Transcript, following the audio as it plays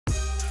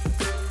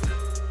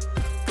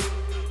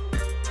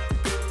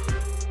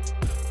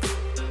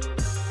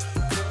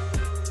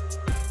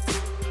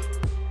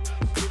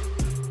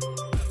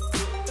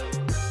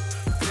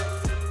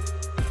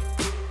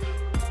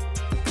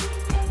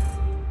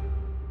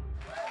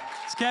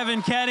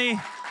Kevin Kenny,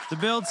 the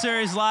Build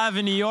Series live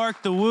in New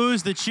York. The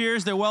woos, the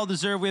cheers, they're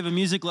well-deserved. We have a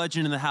music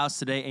legend in the house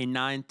today, a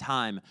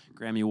 9-time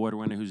Grammy Award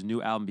winner whose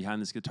new album,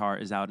 Behind This Guitar,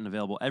 is out and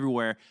available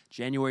everywhere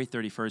January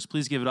 31st.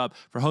 Please give it up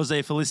for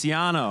José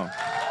Feliciano.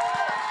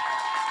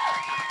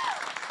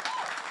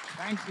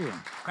 Thank you.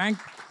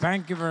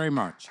 Thank you very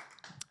much.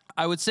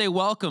 I would say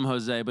welcome,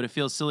 Jose, but it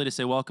feels silly to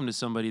say welcome to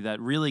somebody that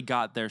really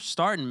got their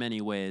start in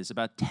many ways,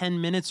 about 10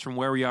 minutes from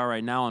where we are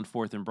right now on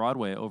 4th and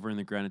Broadway over in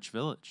the Greenwich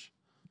Village.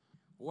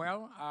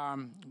 Well,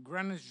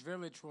 Greenwich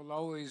Village will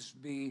always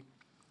be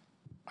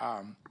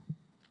a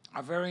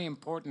very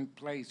important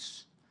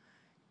place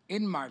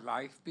in my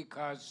life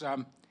because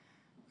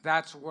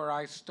that's where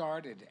I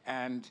started.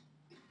 And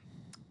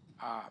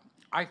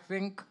I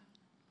think,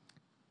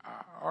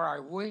 or I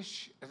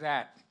wish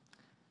that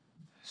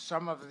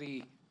some of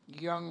the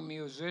young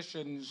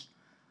musicians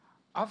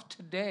of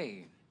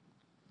today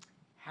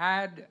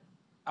had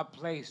a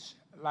place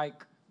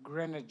like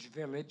Greenwich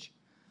Village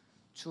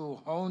to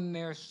hone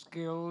their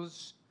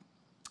skills.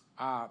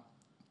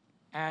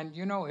 And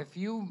you know, if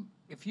you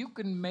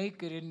can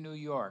make it in New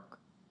York,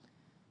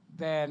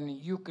 then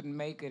you can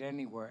make it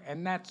anywhere.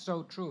 And that's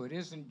so true. It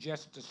isn't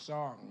just a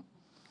song,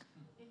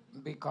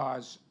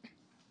 because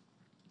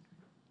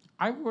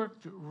I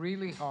worked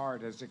really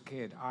hard as a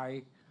kid.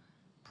 I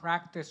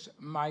practiced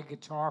my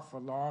guitar for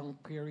long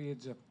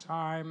periods of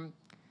time.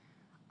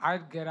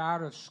 I'd get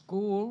out of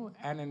school,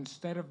 and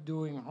instead of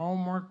doing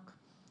homework,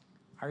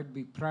 I'd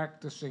be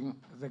practicing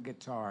the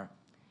guitar.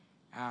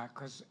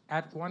 Because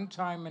at one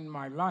time in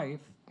my life,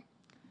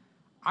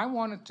 I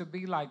wanted to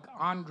be like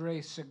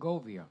Andre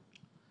Segovia.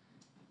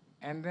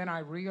 And then I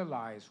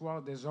realized,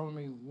 well, there's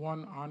only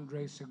one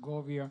Andre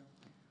Segovia.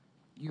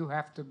 You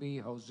have to be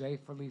José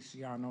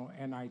Feliciano.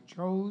 And I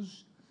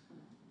chose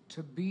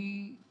to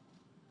be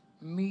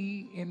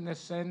me in the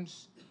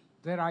sense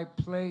that I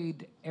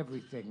played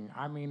everything.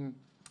 I mean,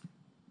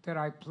 that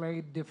I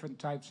played different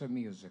types of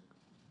music.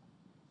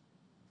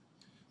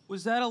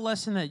 Was that a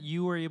lesson that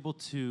you were able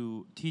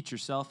to teach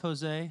yourself,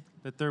 Jose?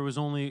 That there was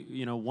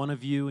only, one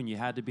of you and you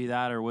had to be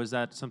that? Or was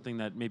that something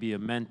that maybe a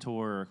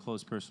mentor or a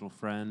close personal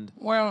friend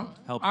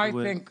helped you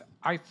with?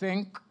 I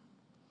think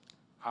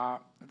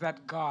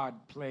that God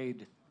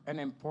played an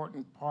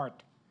important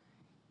part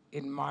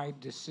in my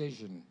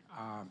decision.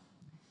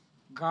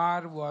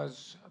 God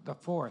was the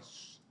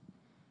force.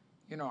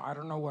 I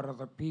don't know what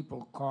other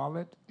people call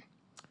it.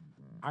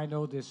 I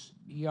know this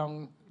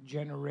young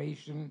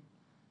generation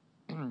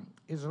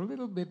is a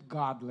little bit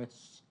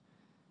godless.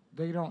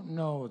 They don't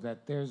know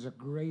that there's a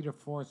greater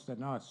force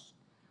than us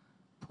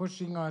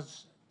pushing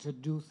us to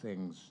do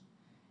things.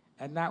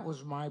 And that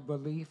was my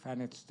belief,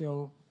 and it's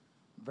still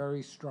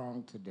very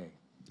strong today.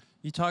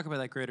 You talk about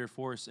that greater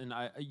force, and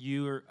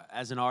you are,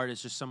 as an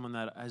artist, just someone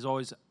that has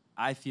always,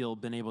 I feel,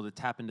 been able to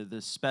tap into the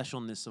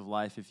specialness of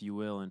life, if you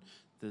will, and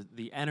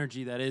the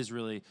energy that is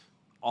really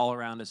all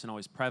around us and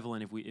always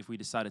prevalent if we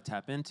decide to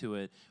tap into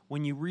it.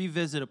 When you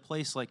revisit a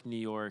place like New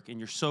York and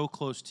you're so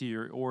close to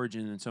your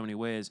origin in so many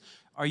ways,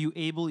 are you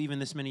able, even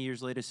this many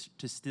years later,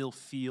 to still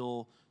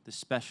feel the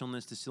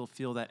specialness, to still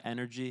feel that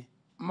energy?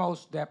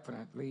 Most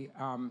definitely.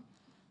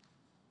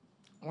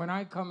 When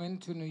I come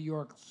into New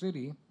York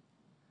City,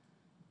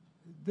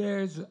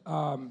 there's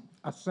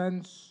a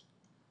sense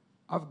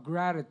of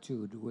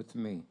gratitude with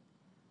me.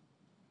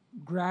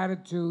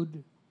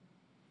 Gratitude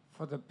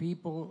for the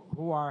people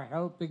who are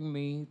helping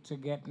me to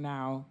get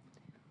now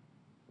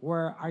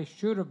where I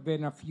should have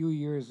been a few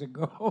years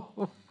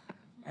ago.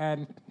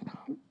 and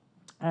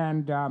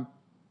I'm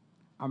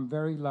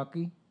very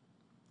lucky.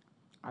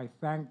 I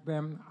thank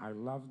them. I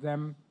love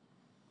them.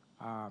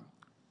 I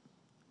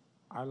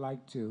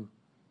like to.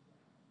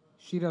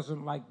 She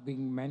doesn't like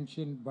being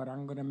mentioned, but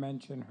I'm going to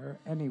mention her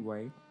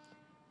anyway.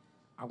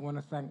 I want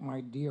to thank my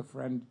dear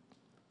friend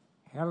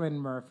Helen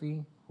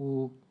Murphy,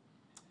 who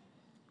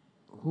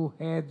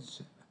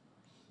heads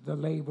the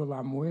label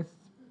I'm with,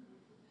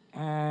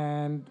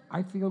 and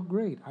I feel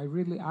great.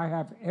 I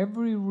have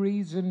every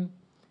reason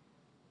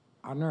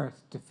on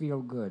earth to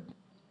feel good.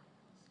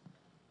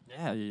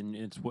 Yeah, and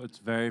it's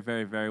very,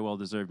 very, very well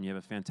deserved, and you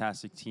have a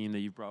fantastic team that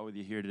you've brought with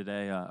you here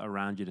today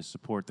around you to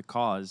support the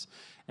cause,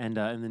 and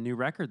the new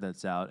record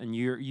that's out, and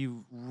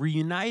you've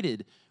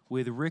reunited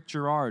with Rick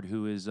Jarrard,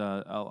 who is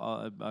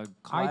a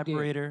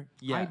collaborator.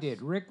 I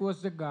did. Rick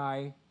was the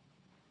guy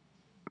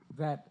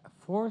that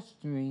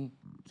forced me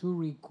to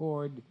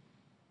record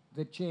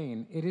The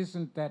Chain. It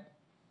isn't that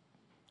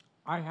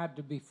I had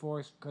to be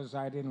forced because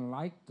I didn't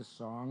like the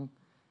song.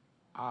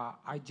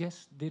 I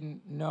just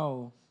didn't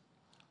know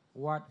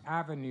what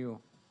avenue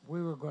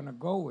we were going to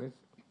go with.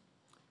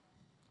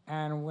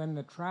 And when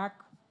the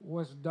track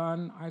was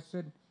done, I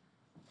said,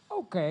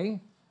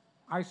 okay.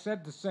 I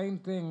said the same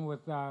thing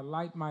with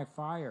Light My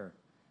Fire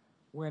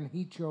when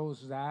he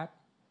chose that.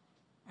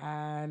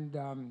 And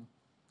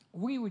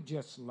we were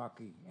just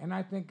lucky. And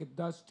I think it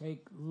does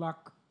take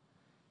luck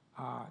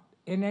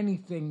in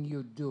anything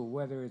you do,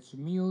 whether it's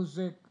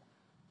music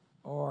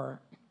or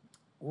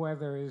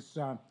whether it's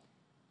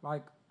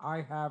like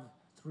I have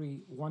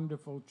 3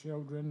 wonderful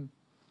children.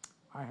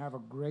 I have a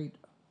great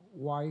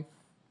wife,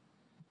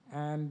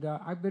 and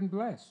I've been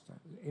blessed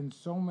in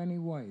so many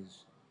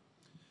ways.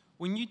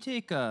 When you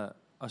take a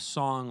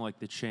song like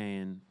The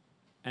Chain,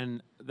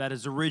 and that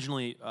is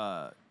originally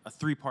a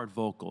three-part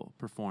vocal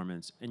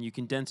performance, and you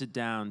condense it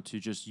down to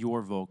just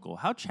your vocal,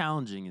 how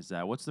challenging is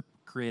that? What's the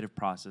creative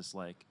process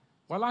like?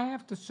 Well, I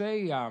have to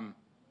say, Tim,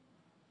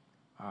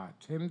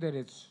 that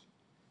it's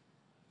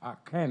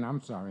Ken.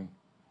 I'm sorry.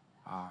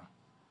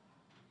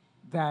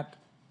 That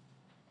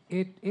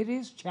it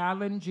is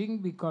challenging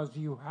because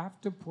you have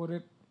to put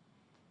it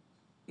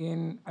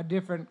in a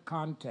different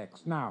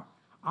context. Now,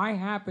 I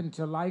happen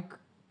to like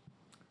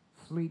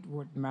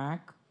Fleetwood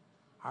Mac.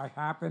 I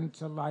happen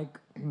to like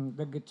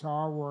the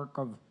guitar work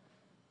of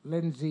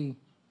Lindsey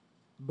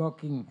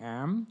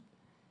Buckingham.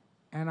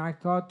 And I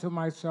thought to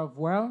myself,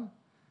 well,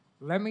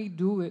 let me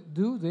do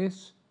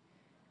this.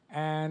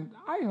 And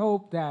I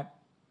hope that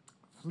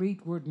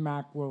Fleetwood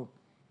Mac will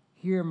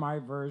hear my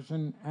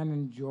version and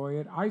enjoy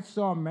it. I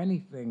saw many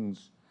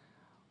things.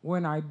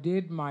 When I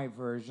did my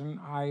version,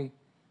 I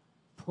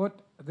put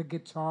the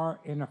guitar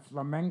in a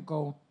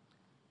flamenco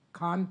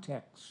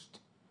context.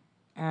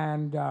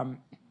 And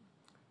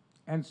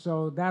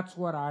so that's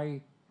what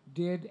I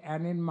did.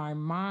 And in my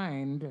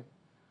mind,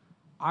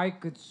 I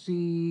could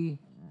see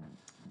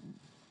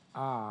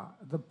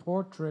the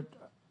portrait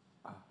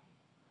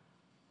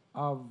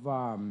of,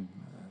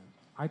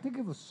 I think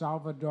it was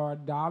Salvador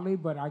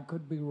Dali, but I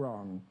could be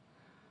wrong.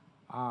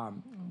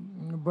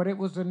 But it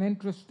was an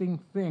interesting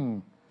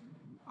thing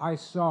I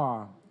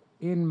saw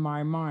in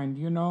my mind.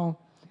 You know,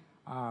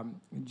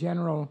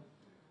 General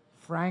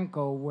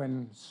Franco,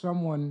 when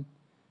someone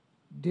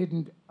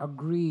didn't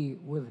agree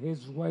with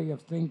his way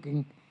of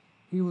thinking,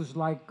 he was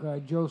like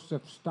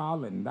Joseph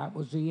Stalin. That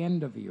was the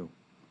end of you.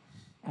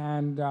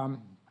 And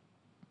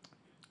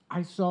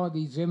I saw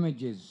these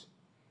images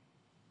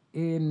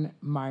in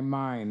my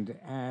mind,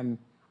 and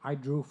I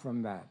drew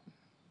from that.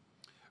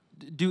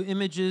 Do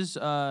images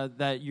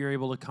that you're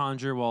able to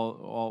conjure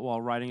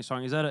while writing a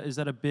song, is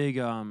that a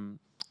big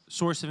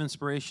source of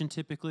inspiration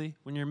typically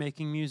when you're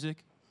making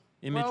music?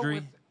 Imagery?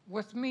 Well,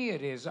 with me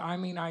it is. I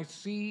mean, I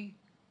see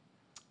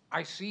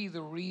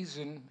the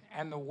reason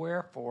and the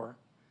wherefore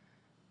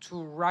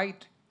to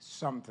write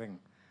something.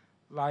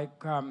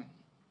 Like,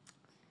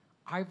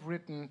 I've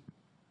written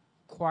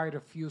quite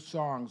a few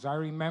songs. I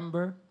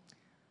remember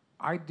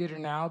I did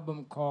an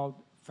album called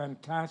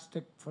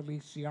Fantastic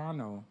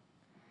Feliciano.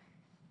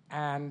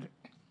 And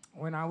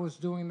when I was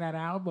doing that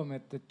album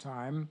at the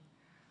time,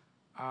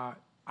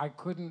 I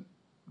couldn't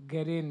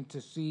get in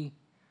to see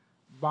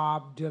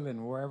Bob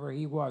Dylan wherever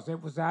he was.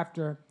 It was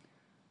after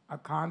a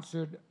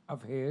concert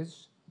of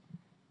his.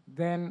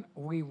 Then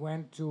we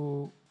went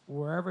to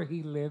wherever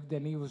he lived,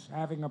 and he was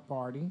having a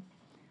party,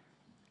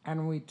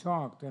 and we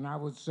talked. And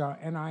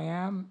I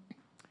am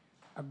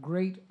a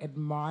great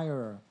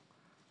admirer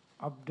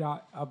of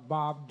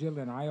Bob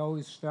Dylan. I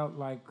always felt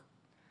like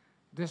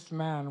this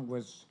man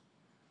was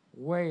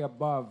way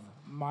above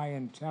my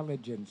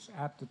intelligence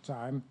at the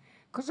time,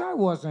 because I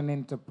wasn't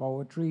into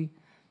poetry.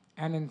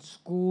 And in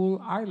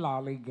school, I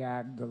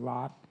lollygagged a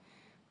lot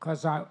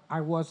because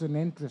I wasn't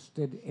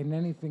interested in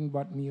anything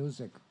but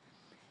music.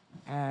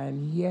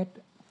 And yet,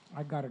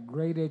 I got a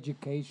great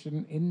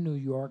education in New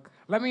York.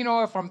 Let me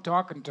know if I'm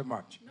talking too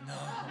much.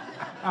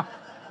 No.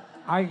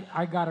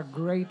 I got a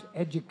great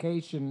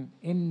education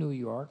in New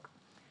York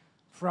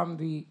from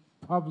the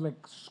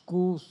public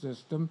school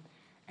system.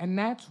 And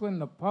that's when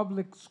the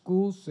public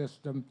school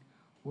system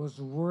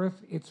was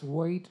worth its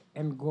weight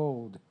in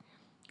gold.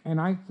 And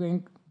I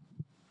think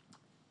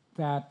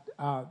that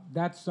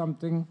that's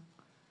something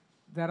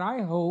that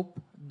I hope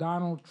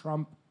Donald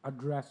Trump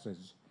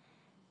addresses,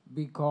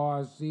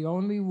 because the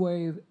only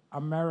way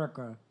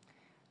America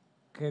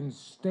can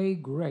stay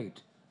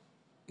great,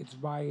 it's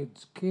by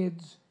its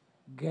kids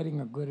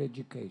getting a good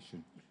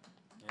education.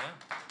 Yeah.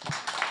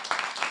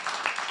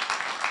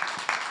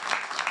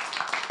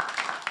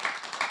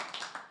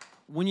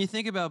 When you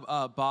think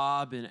about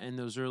Bob and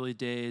those early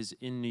days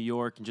in New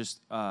York, and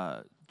just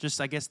I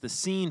guess the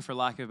scene, for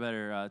lack of a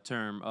better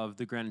term, of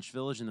the Greenwich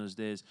Village in those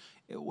days,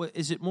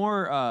 is it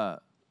more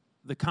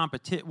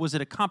was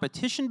it a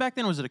competition back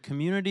then? Was it a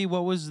community?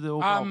 What was the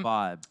overall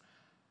vibe?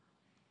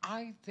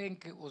 I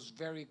think it was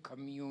very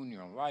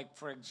communal. Like,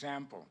 for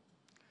example,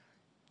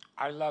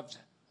 I loved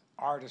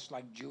artists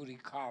like Judy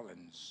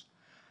Collins.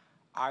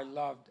 I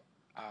loved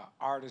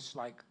artists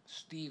like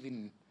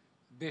Stephen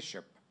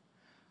Bishop.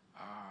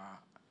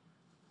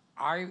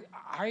 I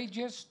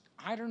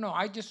don't know,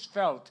 I just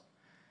felt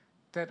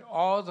that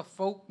all the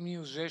folk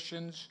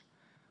musicians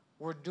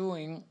were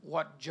doing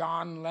what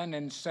John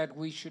Lennon said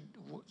we should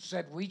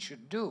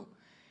do.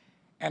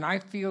 And I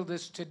feel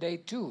this today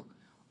too.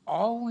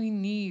 All we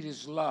need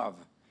is love,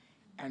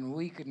 and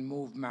we can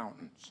move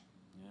mountains.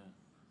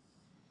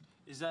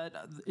 Yeah.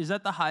 Is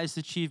that the highest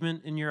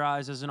achievement in your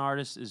eyes as an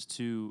artist, is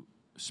to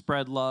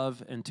spread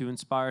love and to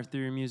inspire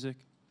through your music?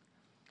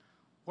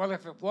 Well,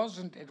 if it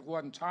wasn't at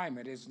one time,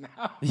 it is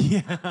now.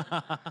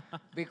 Yeah.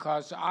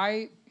 Because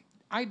I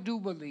do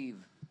believe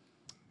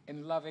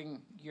in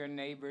loving your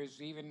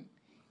neighbors,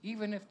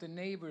 even if the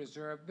neighbors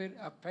are a bit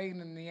a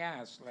pain in the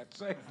ass, let's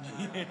say,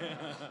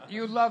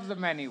 you love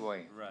them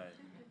anyway. Right.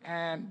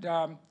 And,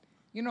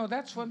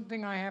 that's one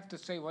thing I have to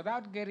say,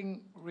 without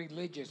getting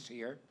religious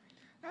here,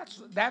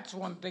 that's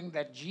one thing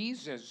that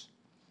Jesus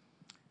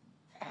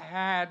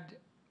had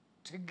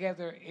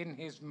together in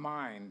his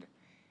mind.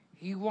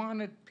 He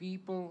wanted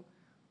people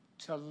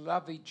to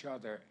love each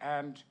other.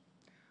 And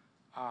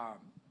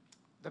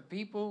the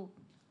people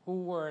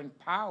who were in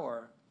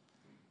power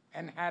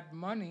and had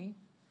money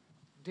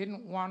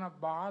didn't want to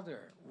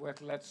bother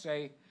with, let's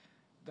say,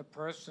 the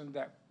person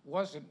that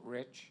wasn't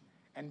rich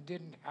and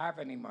didn't have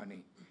any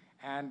money.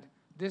 And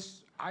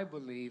this, I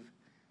believe,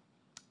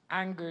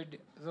 angered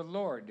the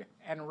Lord,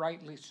 and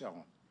rightly so.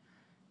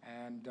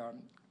 And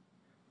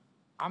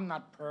I'm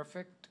not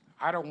perfect.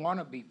 I don't want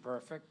to be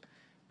perfect,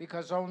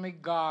 because only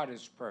God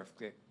is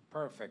perfect.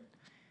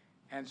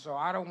 And so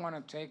I don't want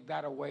to take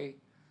that away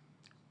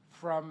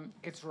from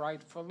its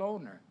rightful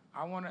owner.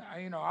 I want to,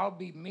 I'll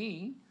be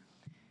me,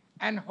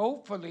 and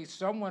hopefully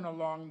someone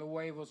along the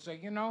way will say,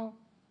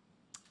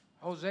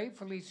 José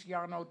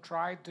Feliciano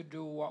tried to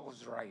do what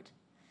was right.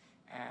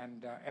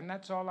 And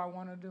that's all I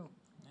want to do.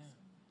 Yeah.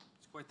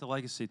 It's quite the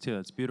legacy, too.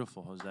 It's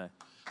beautiful, Jose.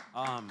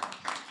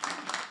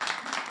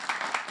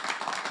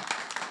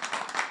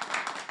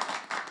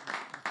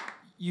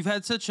 You've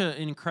had such an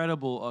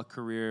incredible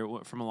career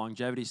from a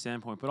longevity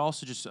standpoint, but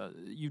also just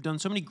you've done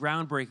so many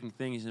groundbreaking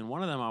things. And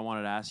one of them I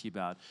wanted to ask you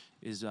about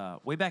is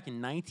way back in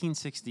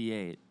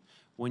 1968,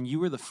 when you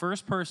were the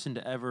first person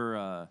to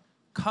ever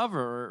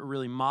cover or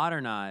really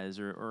modernize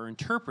or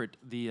interpret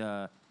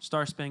the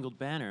Star-Spangled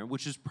Banner,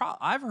 which is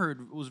I've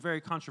heard was very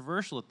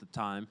controversial at the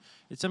time.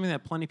 It's something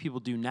that plenty of people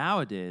do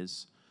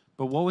nowadays.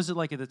 But what was it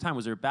like at the time?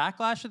 Was there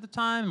backlash at the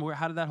time?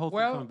 How did that whole thing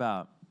come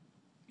about?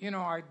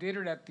 I did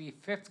it at the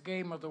 5th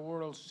game of the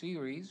World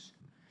Series,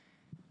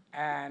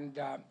 and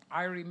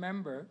I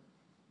remember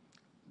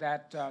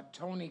that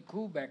Tony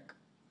Kubek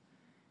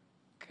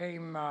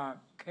came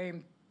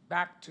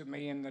back to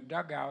me in the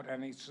dugout,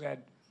 and he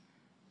said,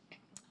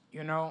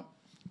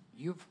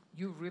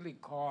 you've really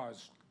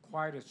caused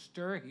quite a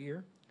stir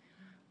here.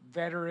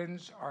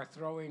 Veterans are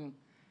throwing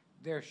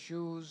their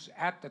shoes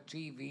at the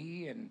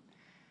TV, and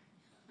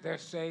they're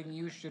saying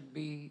you should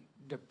be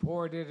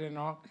deported and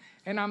all.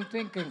 And I'm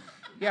thinking,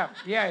 yeah,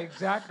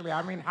 exactly.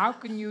 I mean, how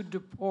can you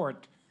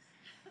deport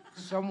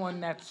someone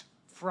that's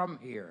from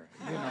here,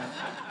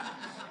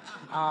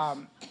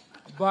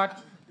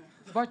 But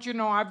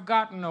I've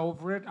gotten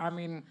over it. I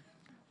mean,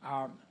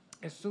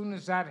 as soon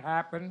as that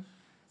happened,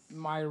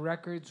 my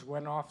records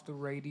went off the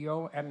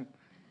radio, and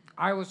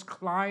I was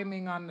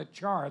climbing on the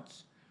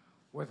charts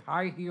with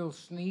high-heel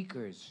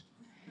sneakers.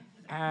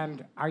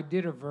 And I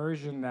did a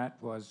version that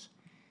was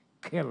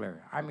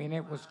killer. I mean,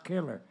 it was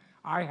killer.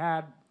 I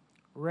had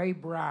Ray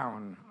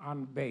Brown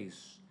on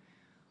bass,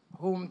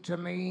 whom to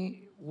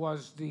me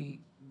was the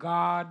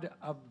god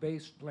of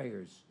bass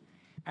players,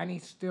 and he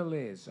still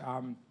is.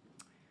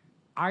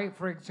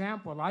 For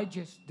example, I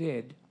just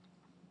did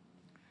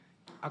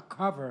a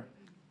cover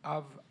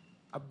of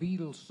a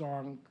Beatles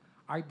song.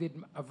 I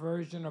did a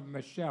version of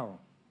Michelle.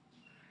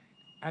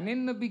 And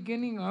in the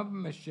beginning of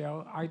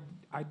Michelle,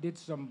 I did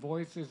some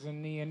voices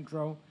in the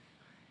intro,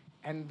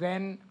 and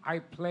then I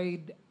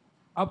played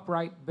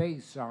upright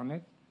bass on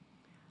it,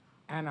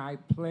 and I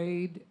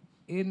played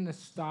in the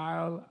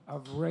style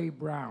of Ray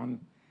Brown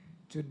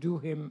to do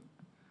him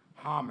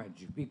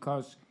homage,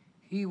 because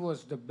he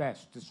was the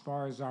best as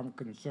far as I'm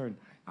concerned.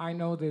 I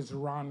know there's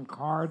Ron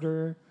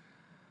Carter,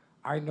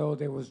 I know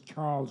there was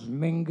Charles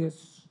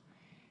Mingus,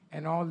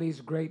 and all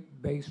these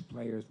great bass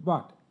players,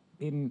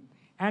 and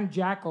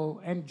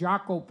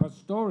Jaco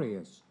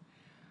Pastorius.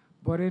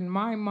 But in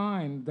my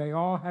mind, they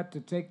all had to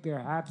take their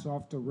hats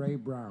off to Ray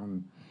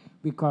Brown,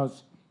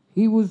 because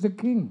he was the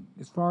king,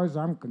 as far as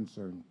I'm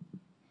concerned.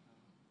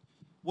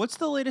 What's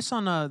the latest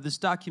on this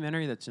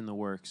documentary that's in the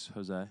works,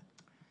 Jose?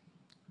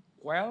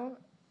 Well,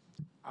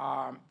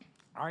 I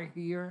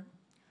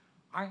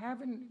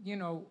haven't,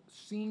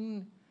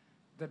 seen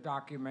the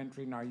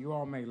documentary. Now, you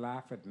all may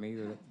laugh at me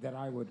that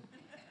I would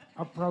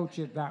approach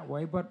it that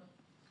way, but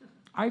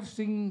I've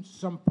seen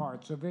some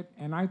parts of it,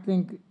 and I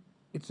think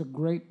it's a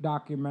great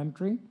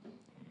documentary.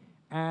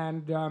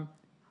 And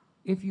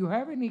if you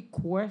have any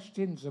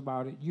questions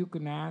about it, you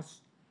can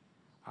ask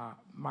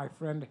my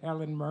friend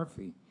Helen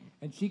Murphy,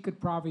 and she could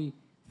probably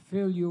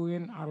fill you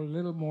in a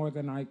little more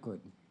than I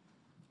could.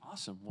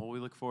 Awesome. Well, we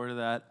look forward to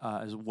that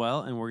as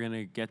well, and we're going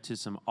to get to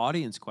some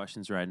audience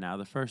questions right now.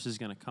 The first is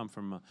going to come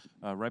from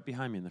right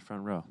behind me in the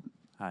front row.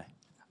 Hi.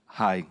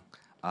 Hi,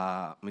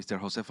 Mr.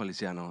 José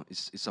Feliciano.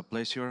 It's a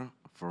pleasure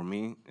for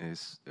me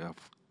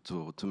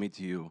to meet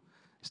you,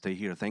 stay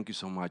here. Thank you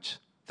so much.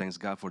 Thanks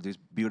God for this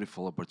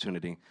beautiful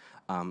opportunity.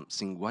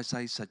 Since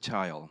I was a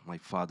child, my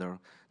father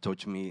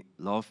taught me,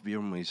 love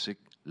your music,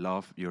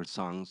 love your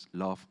songs,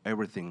 love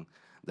everything.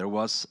 There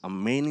was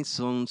many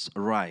songs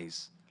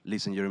rise,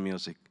 listen your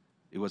music.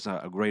 It was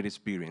a great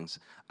experience.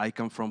 I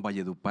come from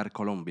Valledupar,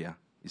 Colombia.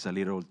 It's a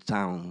little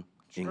town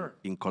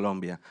in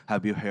Colombia.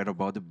 Have you heard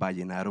about the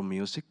vallenato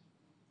music?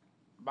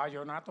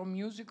 Vallenato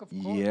music, of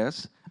course.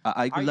 Yes.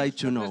 I would I like used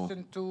to to know.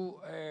 listen to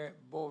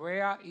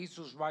Bovea y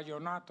sus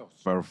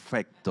vallenatos.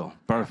 Perfecto.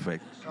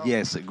 Perfect. So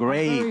Yes. I'm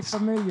very Great.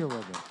 familiar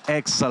with it.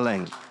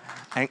 Excellent.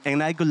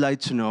 And I would like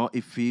to know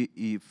if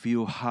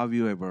you have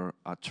you ever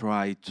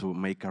tried to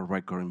make a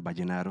record in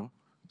vallenato,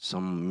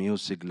 some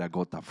music like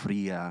Gota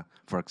Fria,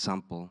 for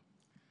example.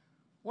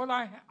 Well,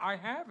 I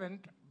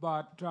haven't,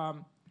 but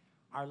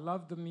I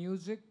love the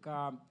music.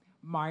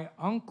 My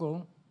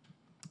uncle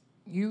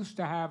used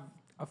to have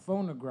a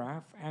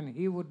phonograph, and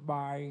he would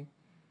buy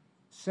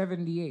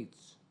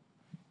 78s,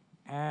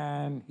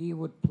 and he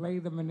would play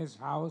them in his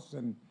house,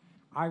 and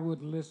I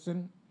would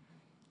listen,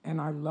 and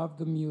I love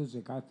the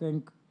music. I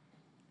think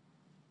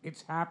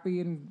it's happy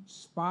in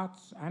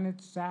spots, and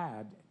it's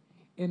sad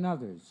in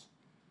others.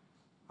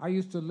 I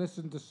used to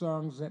listen to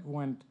songs that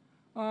went,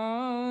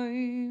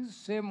 ay,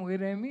 se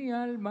muere mi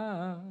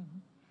alma,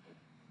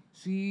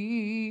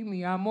 si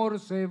mi amor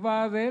se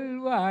va del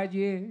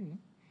valle,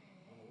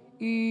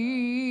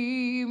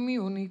 y mi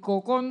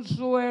único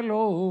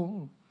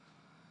consuelo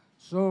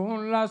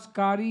son las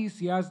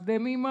caricias de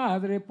mi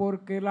madre,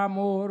 porque el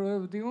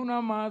amor de una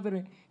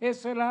madre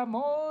es el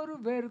amor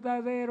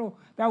verdadero.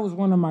 That was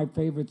one of my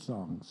favorite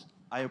songs.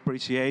 I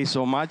appreciate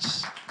so much.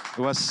 It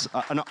was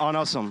an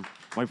awesome.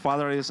 My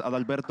father is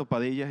Adalberto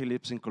Padilla. He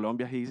lives in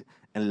Colombia. He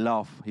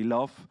loved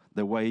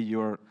the way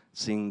you're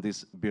singing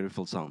this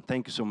beautiful song.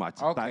 Thank you so much.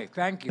 Okay,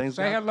 thank you. Thanks,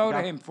 Say God. hello to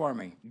God- him for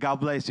me. God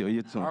bless you.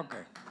 You too.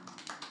 Okay.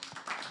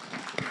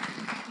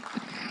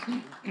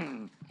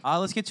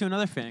 Let's get to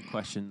another fan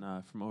question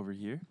from over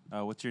here.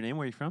 What's your name?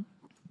 Where are you from?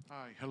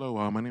 Hi,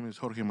 hello. My name is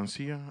Jorge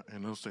Mancia,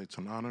 and also it's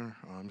an honor,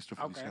 Mr.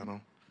 Okay.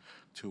 Feliciano,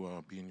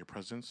 to be in your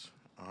presence.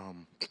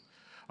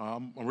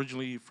 I'm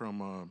originally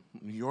from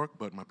New York,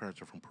 but my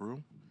parents are from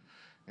Peru.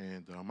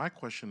 And my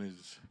question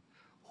is,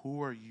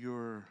 who are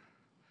your,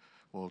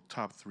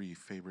 top 3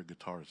 favorite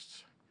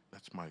guitarists?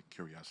 That's my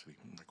curiosity,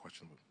 my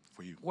question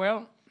for you.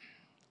 Well,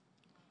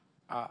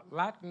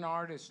 Latin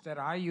artists that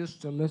I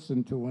used to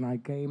listen to when I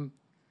came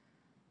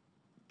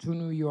to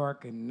New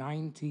York in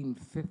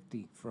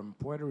 1950 from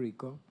Puerto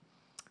Rico,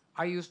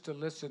 I used to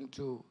listen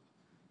to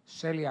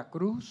Celia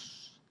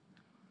Cruz.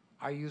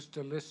 I used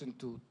to listen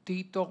to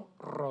Tito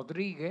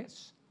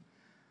Rodriguez.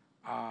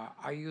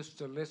 I used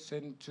to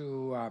listen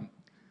to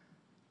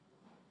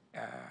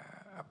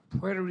a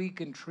Puerto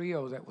Rican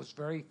trio that was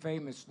very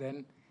famous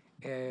then,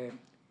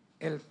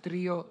 El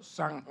Trio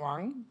San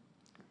Juan.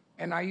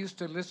 And I used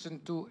to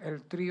listen to El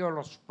Trio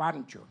Los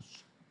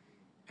Panchos.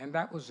 And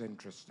that was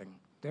interesting.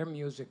 Their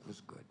music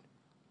was good.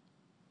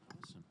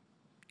 Awesome.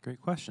 Great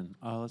question.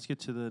 Let's get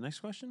to the next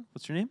question.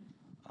 What's your name?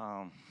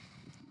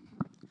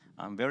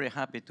 I'm very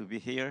happy to be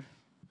here.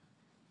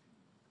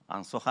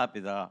 I'm so happy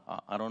that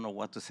I don't know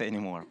what to say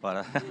anymore.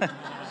 But,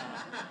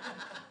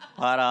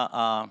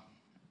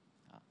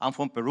 I'm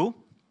from Peru,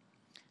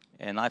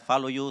 and I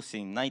follow you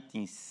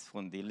since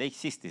from the late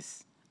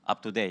 60s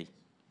up to date.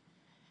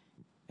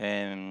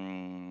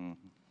 And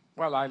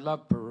Well, I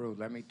love Peru,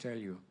 let me tell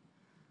you.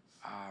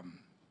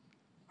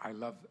 I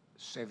love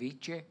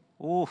ceviche.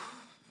 oof,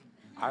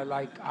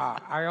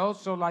 I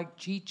also like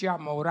chicha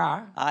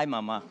mora, ay,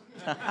 mama.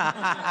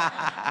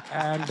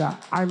 and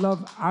I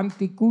love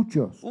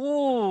anticuchos.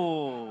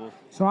 Ooh.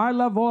 So I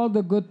love all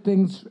the good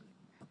things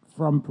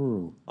from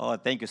Peru. Oh,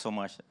 thank you so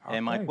much.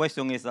 And my Okay.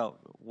 question is,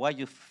 what's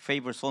your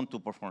favorite song to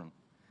perform?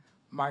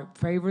 My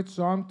favorite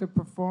song to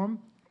perform?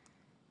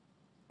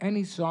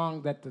 Any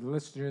song that the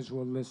listeners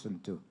will listen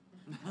to.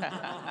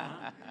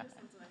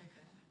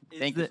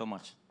 Thank you so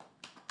much.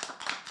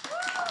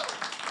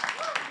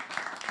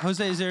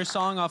 Jose, is there a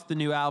song off the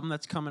new album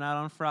that's coming out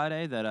on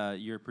Friday that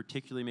you're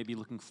particularly maybe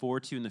looking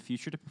forward to in the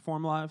future to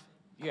perform live?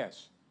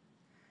 Yes.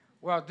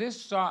 Well, this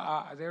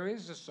song, there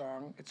is a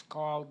song, it's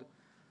called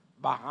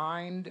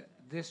Behind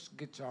This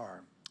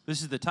Guitar.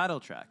 This is the title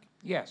track.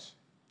 Yes,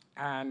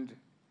 and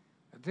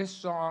this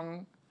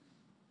song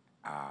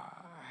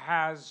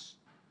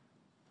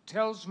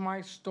tells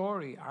my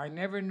story. I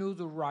never knew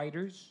the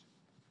writers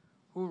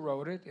who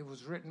wrote it. It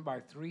was written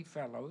by 3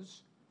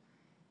 fellows,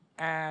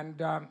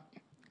 and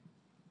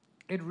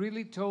it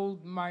really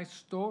told my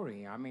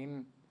story. I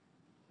mean,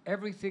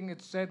 everything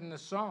it said in the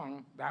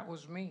song, that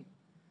was me.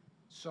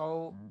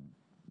 So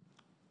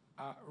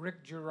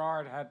Rick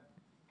Jarrard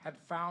had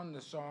found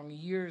the song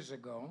years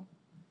ago,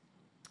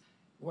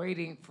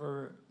 waiting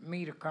for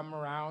me to come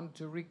around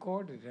to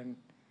record it. And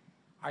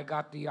I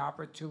got the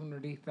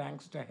opportunity,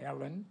 thanks to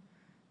Helen,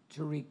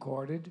 to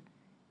record it.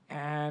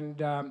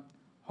 And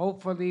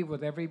hopefully,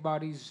 with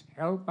everybody's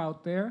help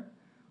out there,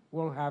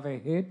 we'll have a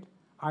hit.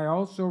 I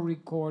also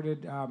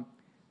recorded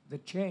The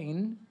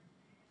Chain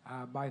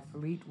by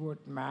Fleetwood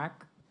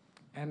Mac.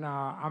 And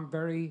I'm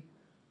very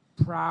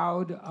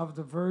proud of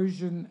the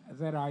version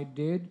that I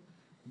did,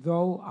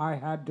 though I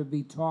had to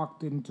be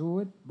talked into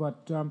it.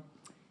 But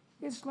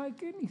it's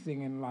like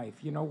anything in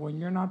life, you know, when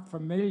you're not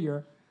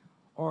familiar,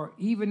 or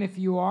even if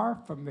you are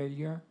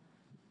familiar,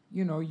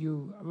 you know,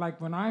 like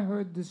when I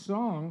heard this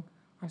song,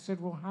 I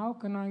said, well, how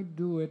can I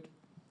do it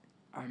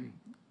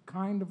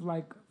kind of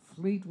like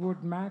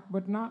Fleetwood Mac,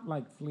 but not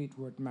like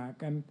Fleetwood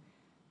Mac, and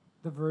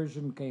the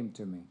version came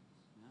to me.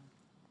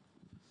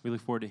 We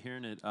look forward to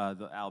hearing it,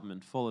 the album in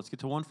full. Let's get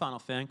to one final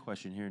fan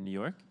question here in New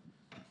York.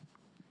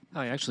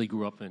 I actually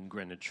grew up in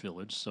Greenwich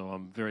Village, so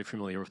I'm very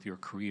familiar with your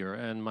career.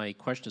 And my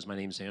question is, my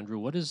name's Andrew.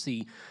 What was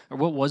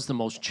the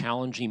most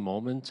challenging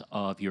moment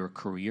of your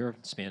career,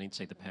 spanning,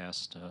 say, the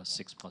past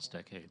 6+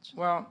 decades?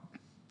 Well,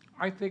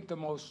 I think the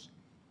most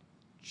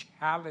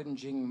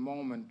challenging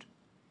moment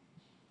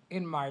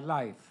in my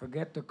life,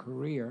 forget the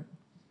career,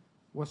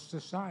 was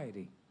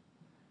society.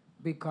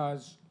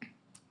 Because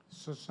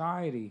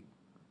society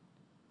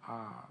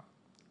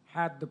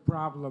had the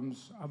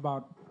problems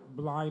about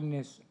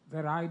blindness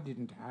that I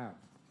didn't have.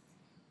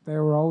 They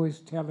were always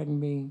telling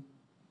me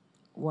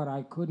what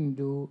I couldn't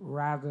do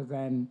rather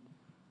than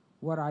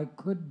what I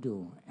could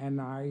do. And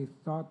I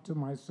thought to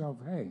myself,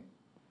 hey,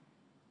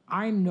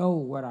 I know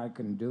what I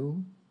can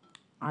do.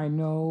 I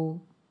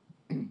know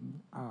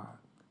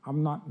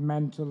I'm not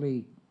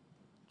mentally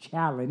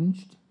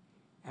challenged,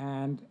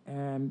 and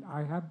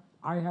I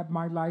have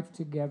my life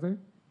together.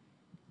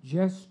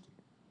 Just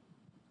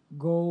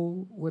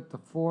go with the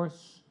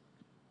force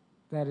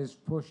that is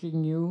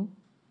pushing you,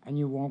 and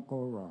you won't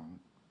go wrong.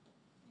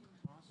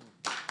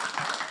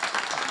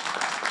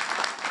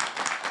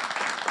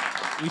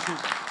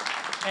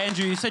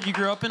 Andrew, you said you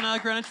grew up in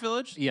Greenwich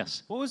Village?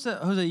 Yes. What was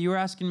that, Jose? You were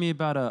asking me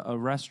about a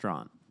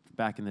restaurant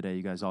back in the day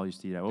you guys all used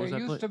to eat at. What was There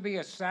that used to be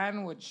a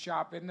sandwich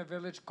shop in the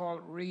village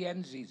called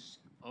Rienzi's.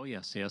 Oh,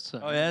 yes. Oh,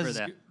 I yeah? remember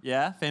that.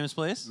 Yeah? Famous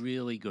place?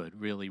 Really good.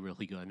 Really,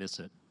 really good. I miss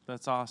it.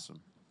 That's awesome.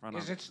 Right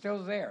Is on. it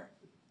still there?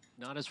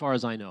 Not as far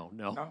as I know,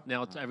 no. No?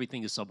 Now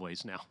everything is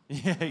Subways now.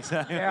 Yeah,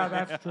 exactly. Yeah,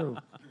 that's true.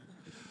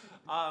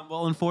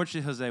 Well,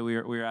 unfortunately, Jose,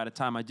 we're out of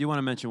time. I do want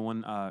to mention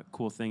one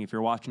cool thing. If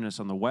you're watching us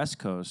on the West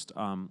Coast,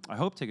 I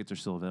hope tickets are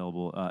still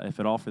available, if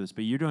at all, for this.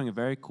 But you're doing a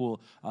very cool,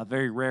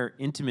 very rare,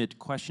 intimate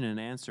question and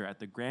answer at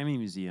the Grammy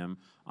Museum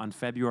on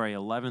February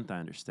 11th, I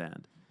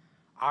understand.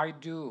 I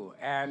do,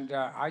 and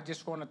I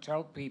just want to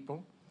tell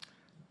people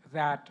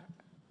that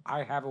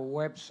I have a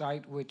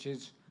website which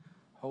is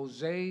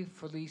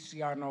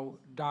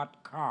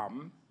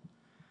josefeliciano.com.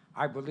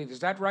 I believe, is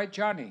that right,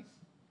 Johnny?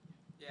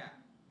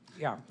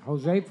 Yeah,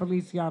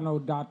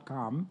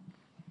 josefeliciano.com,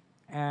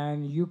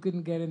 and you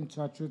can get in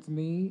touch with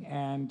me,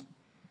 and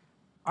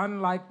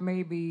unlike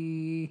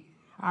maybe,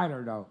 I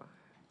don't know,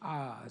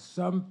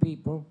 some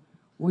people,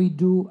 we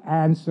do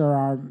answer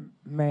our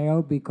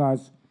mail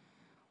because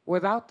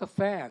without the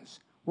fans,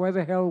 where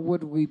the hell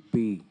would we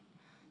be?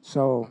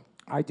 So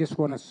I just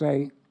want to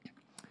say,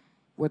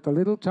 with the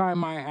little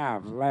time I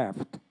have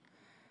left,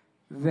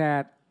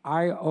 that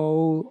I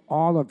owe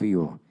all of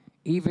you,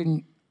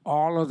 even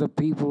all of the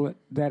people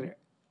that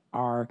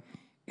are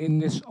in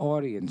this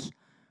audience,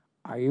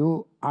 I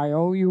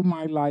owe you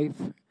my life,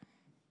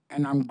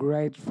 and I'm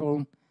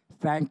grateful.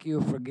 Thank you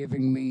for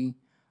giving me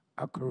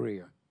a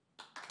career.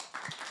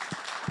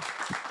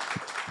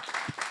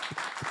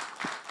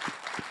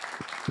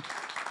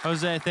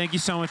 Jose, thank you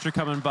so much for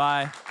coming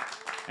by.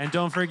 And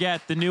don't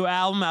forget, the new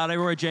album out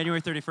everywhere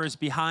January 31st,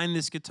 Behind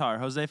This Guitar.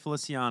 Jose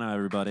Feliciano,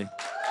 everybody. All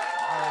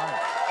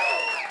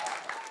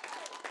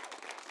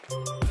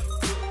right.